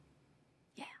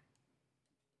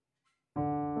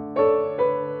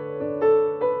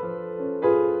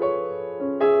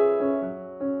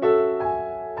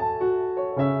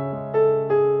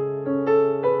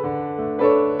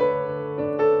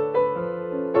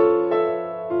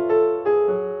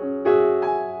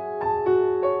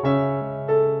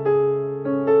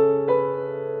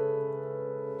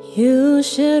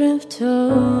should have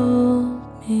told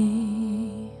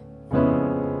me.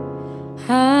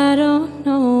 I don't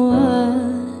know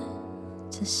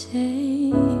what to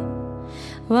say.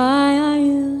 Why are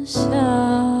you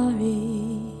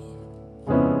sorry?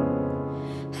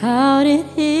 How did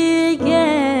it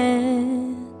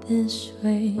get this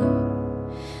way?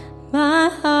 My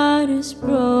heart is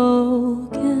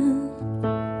broken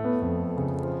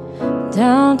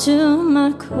down to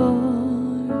my core.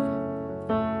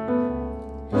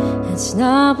 It's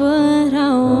not what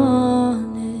I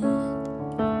wanted.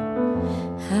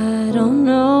 I don't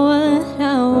know what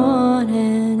I want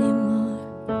anymore.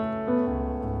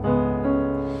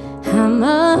 I'm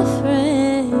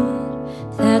afraid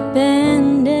that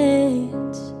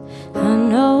bandaids are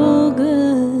no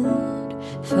good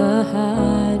for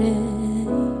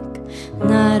heartache.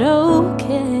 Not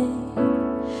okay.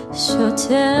 So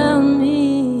tell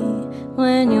me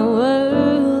when your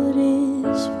world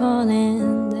is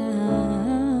falling down.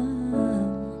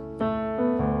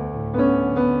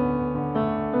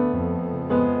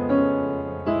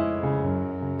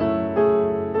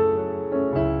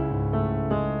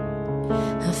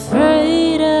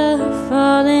 Afraid of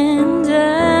falling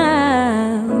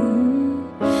down.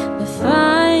 The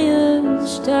fire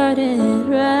started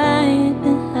right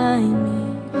behind me,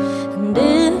 and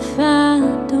if I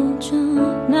don't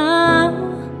jump now,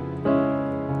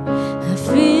 I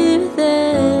fear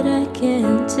that I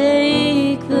can't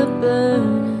take the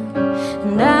burden,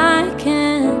 and I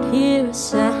can't hear a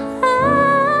sound.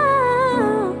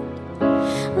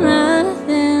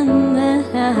 Nothing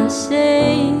that I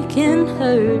say can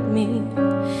hurt me.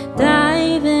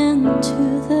 Dive into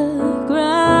the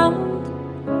ground.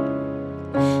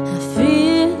 I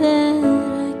fear that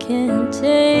I can't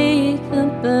take the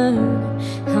burden.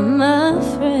 I'm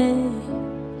afraid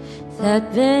that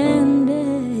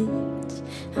bandaids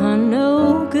are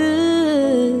no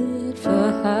good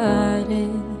for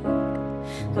heartache.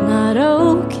 Not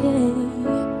okay.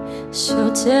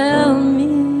 So tell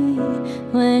me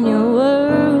when your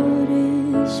world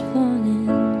is falling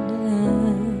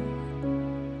down.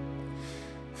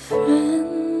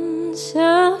 Friends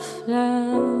are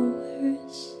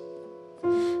flowers,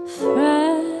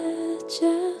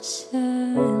 fragile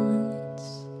silence.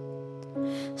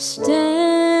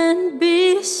 Stand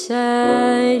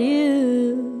beside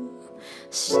you.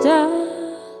 Stop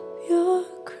your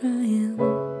crying.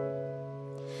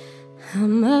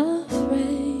 I'm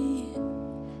afraid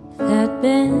that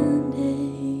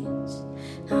bandaids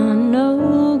are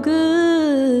no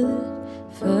good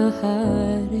for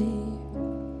heartache.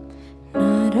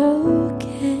 Not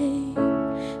okay.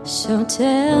 So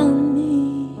tell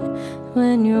me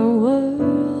when your world